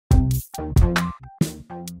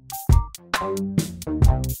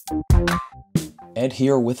Ed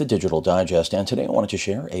here with the Digital Digest, and today I wanted to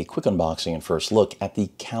share a quick unboxing and first look at the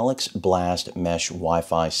Calix Blast Mesh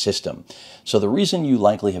Wi-Fi system. So the reason you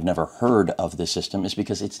likely have never heard of this system is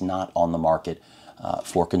because it's not on the market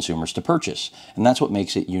for consumers to purchase, and that's what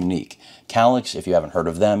makes it unique. Calix, if you haven't heard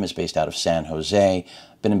of them, is based out of San Jose,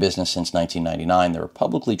 been in business since 1999. They're a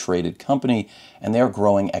publicly traded company, and they're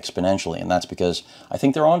growing exponentially, and that's because I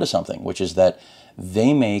think they're onto something, which is that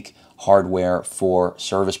they make hardware for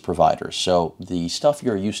service providers. So the stuff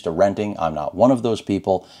you're used to renting, I'm not one of those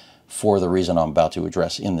people, for the reason I'm about to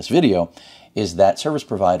address in this video, is that service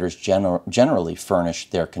providers generally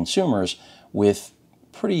furnish their consumers with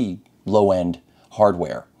pretty low-end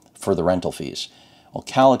hardware for the rental fees. Well,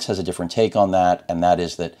 Calix has a different take on that, and that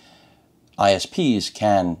is that ISPs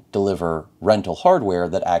can deliver rental hardware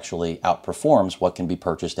that actually outperforms what can be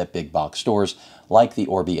purchased at big box stores like the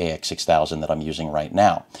Orbi AX6000 that I'm using right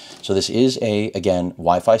now. So this is again,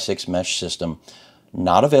 Wi-Fi 6 mesh system,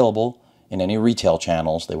 not available in any retail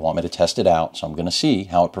channels. They want me to test it out, so I'm going to see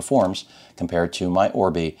how it performs compared to my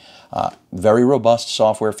Orbi. Very robust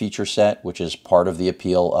software feature set, which is part of the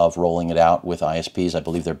appeal of rolling it out with ISPs. I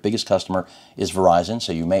believe their biggest customer is Verizon,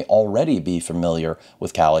 so you may already be familiar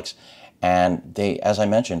with Calix. And they, as I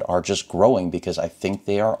mentioned, are just growing because I think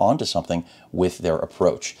they are onto something with their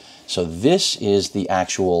approach. So this is the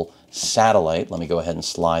actual satellite. Let me go ahead and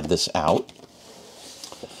slide this out.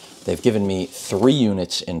 They've given me 3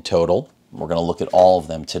 units in total. We're going to look at all of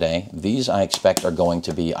them today. These I expect are going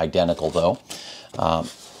to be identical though.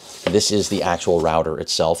 This is the actual router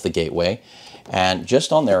itself, the gateway. And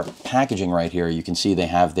just on their packaging right here, you can see they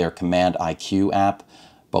have their Command IQ app,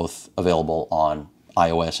 both available on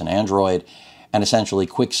iOS and Android, and essentially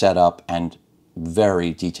quick setup and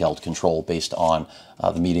very detailed control based on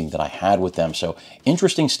the meeting that I had with them. So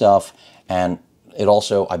interesting stuff, and it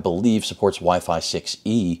also, I believe, supports Wi-Fi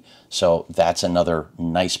 6E, so that's another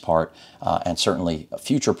nice part, and certainly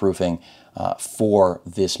future-proofing for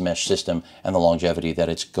this mesh system and the longevity that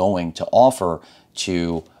it's going to offer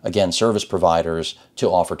to, again, service providers to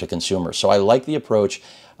offer to consumers. So I like the approach.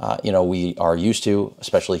 We are used to,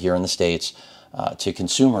 especially here in the States, to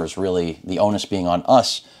consumers, really the onus being on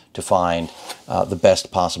us to find the best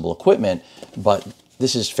possible equipment. But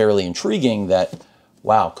this is fairly intriguing that,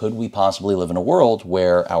 wow, could we possibly live in a world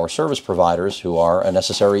where our service providers, who are a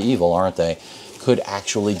necessary evil, aren't they, could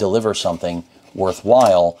actually deliver something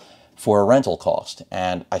worthwhile for a rental cost?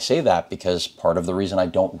 And I say that because part of the reason I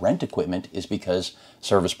don't rent equipment is because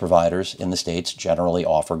service providers in the States generally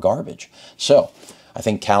offer garbage. So I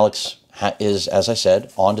think Calix is, as I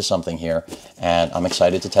said, onto something here, and I'm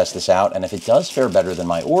excited to test this out. And if it does fare better than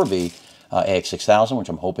my Orbi AX6000, which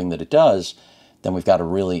I'm hoping that it does, then we've got a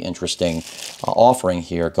really interesting offering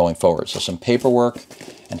here going forward. So some paperwork,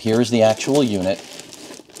 and here's the actual unit.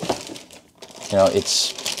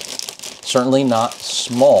 It's certainly not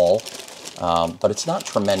small, but it's not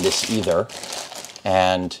tremendous either.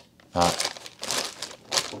 And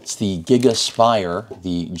it's the GigaSpire,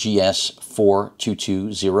 the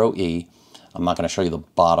GS4220E. I'm not going to show you the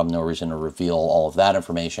bottom, no reason to reveal all of that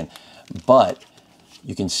information, but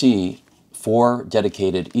you can see 4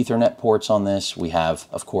 dedicated Ethernet ports on this. We have,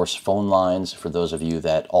 of course, phone lines for those of you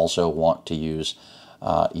that also want to use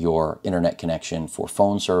your internet connection for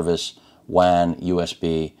phone service, WAN,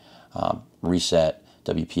 USB, reset,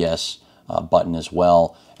 WPS button as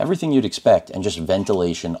well. Everything you'd expect, and just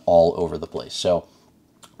ventilation all over the place. So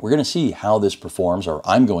we're going to see how this performs, or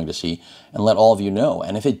I'm going to see, and let all of you know.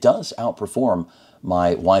 And if it does outperform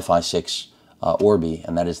my Wi-Fi 6 Orbi,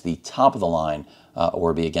 and that is the top of the line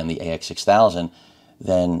Orbi, again, the AX6000,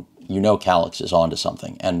 then you know Calix is onto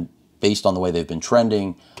something. And based on the way they've been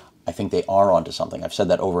trending, I think they are onto something. I've said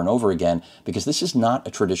that over and over again because this is not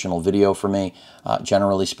a traditional video for me.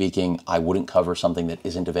 Generally speaking, I wouldn't cover something that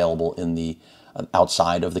isn't available in the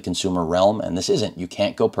outside of the consumer realm, and this isn't. You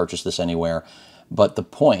can't go purchase this anywhere. But the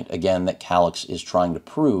point, again, that Calix is trying to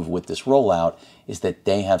prove with this rollout is that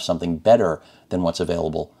they have something better than what's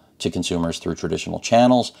available to consumers through traditional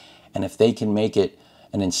channels. And if they can make it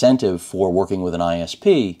an incentive for working with an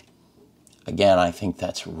ISP, again, I think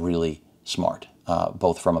that's really smart,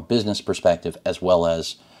 both from a business perspective as well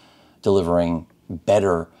as delivering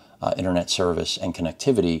better internet service and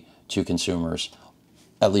connectivity to consumers,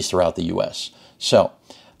 at least throughout the US. So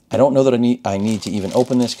I don't know that I need to even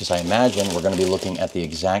open this because I imagine we're going to be looking at the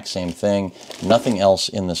exact same thing. Nothing else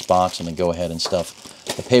in this box. I'm going to go ahead and stuff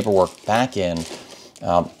the paperwork back in.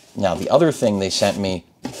 Now, the other thing they sent me,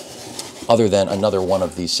 other than another one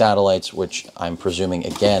of these satellites, which I'm presuming,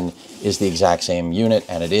 again, is the exact same unit,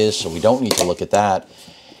 and it is, so we don't need to look at that,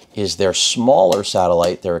 is their smaller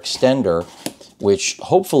satellite, their extender, which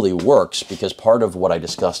hopefully works, because part of what I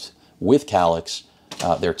discussed with Calix,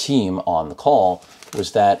 their team on the call,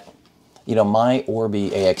 was that, you know, my Orbi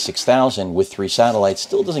AX6000 with 3 satellites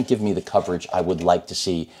still doesn't give me the coverage I would like to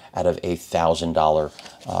see out of a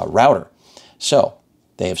 $1,000 router. So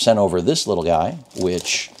they have sent over this little guy,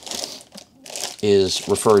 which is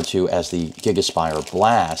referred to as the GigaSpire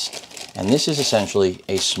Blast. And this is essentially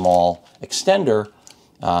a small extender.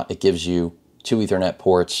 It gives you 2 Ethernet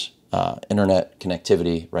ports, internet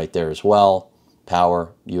connectivity right there as well,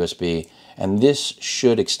 power, USB, and this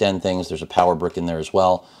should extend things. There's a power brick in there as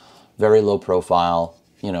well. Very low profile,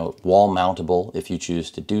 you know, wall mountable if you choose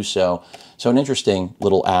to do so. So an interesting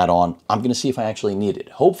little add-on. I'm going to see if I actually need it.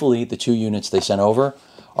 Hopefully the 2 units they sent over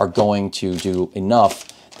are going to do enough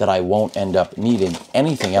that I won't end up needing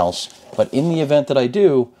anything else. But in the event that I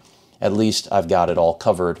do, at least I've got it all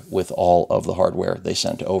covered with all of the hardware they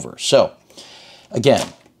sent over. So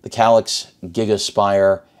again, the Calix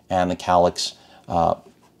GigaSpire and the Calix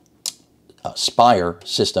Spire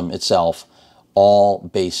system itself, all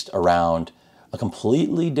based around a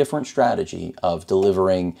completely different strategy of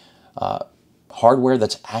delivering hardware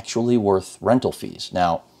that's actually worth rental fees.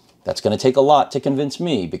 Now, that's going to take a lot to convince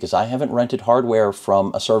me, because I haven't rented hardware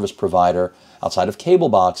from a service provider outside of cable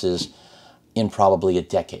boxes in probably a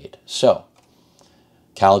decade. So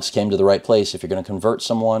Calix came to the right place. If you're going to convert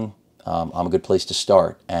someone, I'm a good place to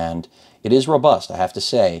start. And it is robust, I have to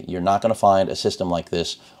say. You're not going to find a system like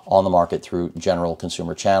this on the market through general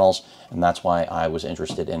consumer channels, and that's why I was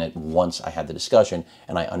interested in it once I had the discussion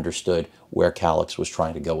and I understood where Calix was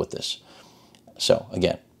trying to go with this. So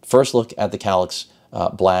again, first look at the Calix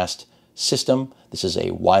Blast system. This is a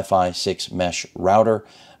Wi-Fi 6 mesh router.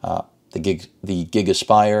 The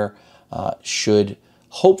GigaSpire should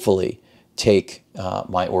hopefully take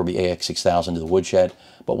my Orbi AX6000 to the woodshed,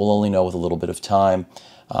 but we'll only know with a little bit of time.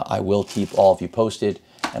 I will keep all of you posted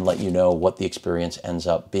and let you know what the experience ends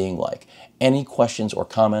up being like. Any questions or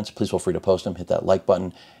comments, please feel free to post them, hit that like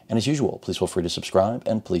button, and as usual, please feel free to subscribe,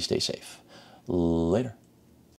 and please stay safe. Later.